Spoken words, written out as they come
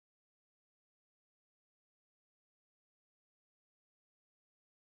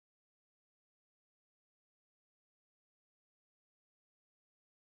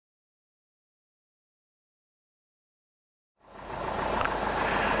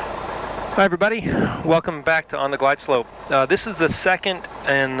Hi everybody, welcome back to On the Glide Slope. This is the second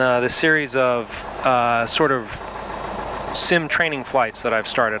in the series of sort of sim training flights that I've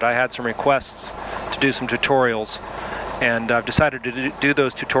started. I had some requests to do some tutorials, and I've decided to do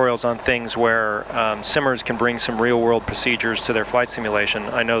those tutorials on things where simmers can bring some real-world procedures to their flight simulation.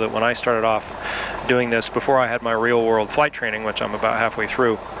 I know that when I started off doing this, before I had my real-world flight training, which I'm about halfway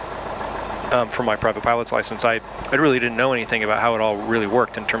through, for my private pilot's license, I really didn't know anything about how it all really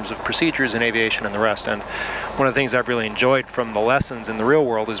worked in terms of procedures and aviation and the rest. And one of the things I've really enjoyed from the lessons in the real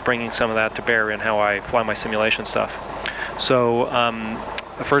world is bringing some of that to bear in how I fly my simulation stuff. So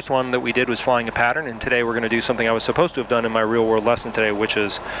the first one that we did was flying a pattern, and today we're going to do something I was supposed to have done in my real world lesson today, which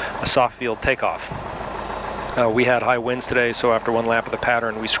is a soft field takeoff. We had high winds today, so after one lap of the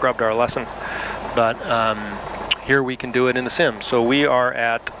pattern we scrubbed our lesson, but here we can do it in the sim. So we are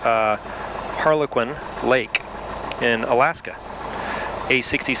at Harlequin Lake in Alaska.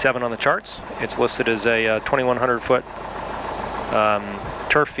 A67 on the charts. It's listed as a 2,100 foot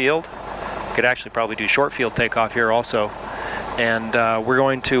turf field. Could actually probably do short field takeoff here also. And we're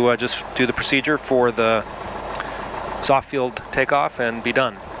going to just do the procedure for the soft field takeoff and be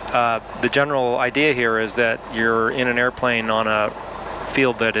done. The general idea here is that you're in an airplane on a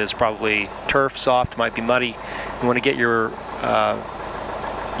field that is probably turf, soft, might be muddy. You want to get your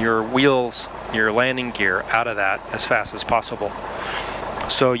wheels, your landing gear out of that as fast as possible.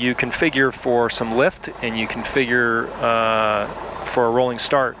 So you configure for some lift, and you configure for a rolling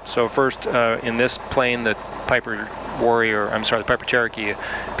start. So first, in this plane, the Piper Cherokee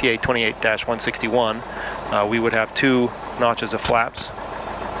PA-28-161, we would have 2 notches of flaps,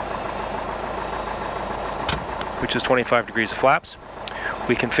 which is 25 degrees of flaps.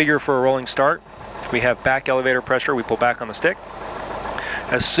 We configure for a rolling start. We have back elevator pressure. We pull back on the stick.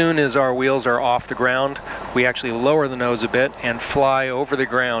 As soon as our wheels are off the ground, we actually lower the nose a bit and fly over the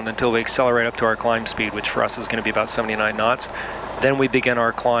ground until we accelerate up to our climb speed, which for us is going to be about 79 knots. Then we begin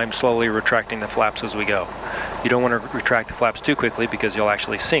our climb, slowly retracting the flaps as we go. You don't want to retract the flaps too quickly because you'll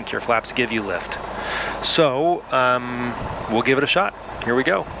actually sink. Your flaps give you lift. So we'll give it a shot. Here we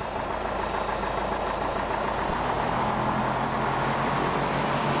go.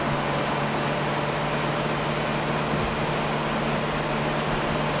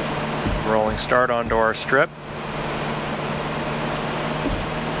 Rolling start onto our strip.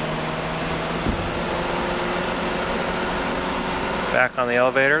 Back on the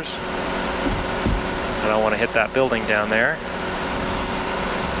elevators. I don't want to hit that building down there.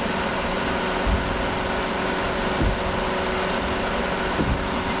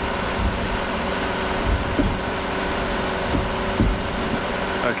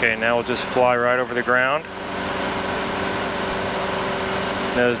 Okay, now we'll just fly right over the ground.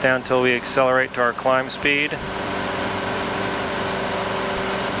 Nose down until we accelerate to our climb speed.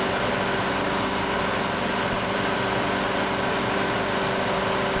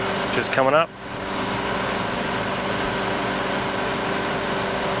 Just coming up.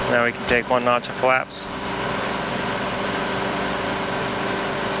 Now we can take 1 notch of flaps.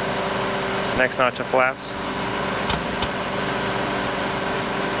 Next notch of flaps.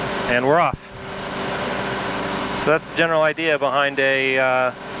 And we're off. So that's the general idea behind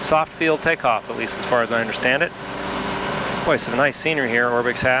a soft field takeoff, at least as far as I understand it. Boy, some nice scenery here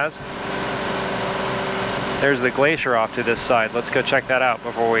Orbix has. There's the glacier off to this side. Let's go check that out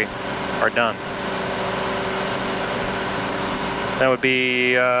before we are done. That would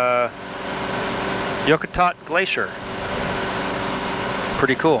be Yakutat Glacier.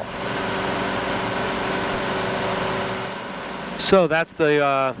 Pretty cool. So that's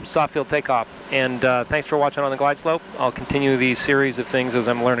the soft field takeoff, and thanks for watching On the Glide Slope. I'll continue these series of things as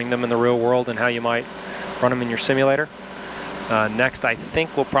I'm learning them in the real world and how you might run them in your simulator. Next, I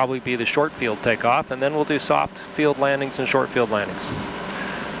think, will probably be the short field takeoff, and then we'll do soft field landings and short field landings.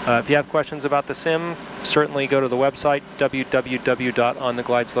 If you have questions about the sim, certainly go to the website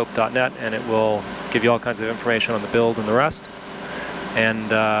www.ontheglideslope.net, and it will give you all kinds of information on the build and the rest. And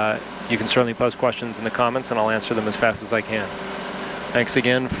you can certainly post questions in the comments, and I'll answer them as fast as I can. Thanks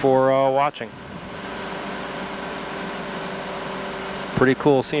again for watching. Pretty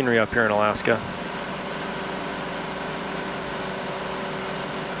cool scenery up here in Alaska.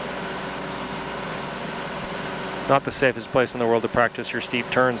 Not the safest place in the world to practice your steep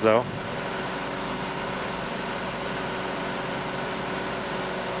turns, though.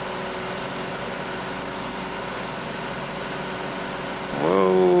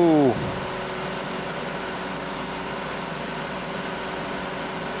 Whoa!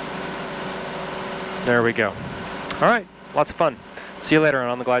 There we go. All right, lots of fun. See you later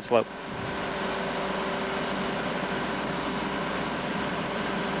on the Glide Slope.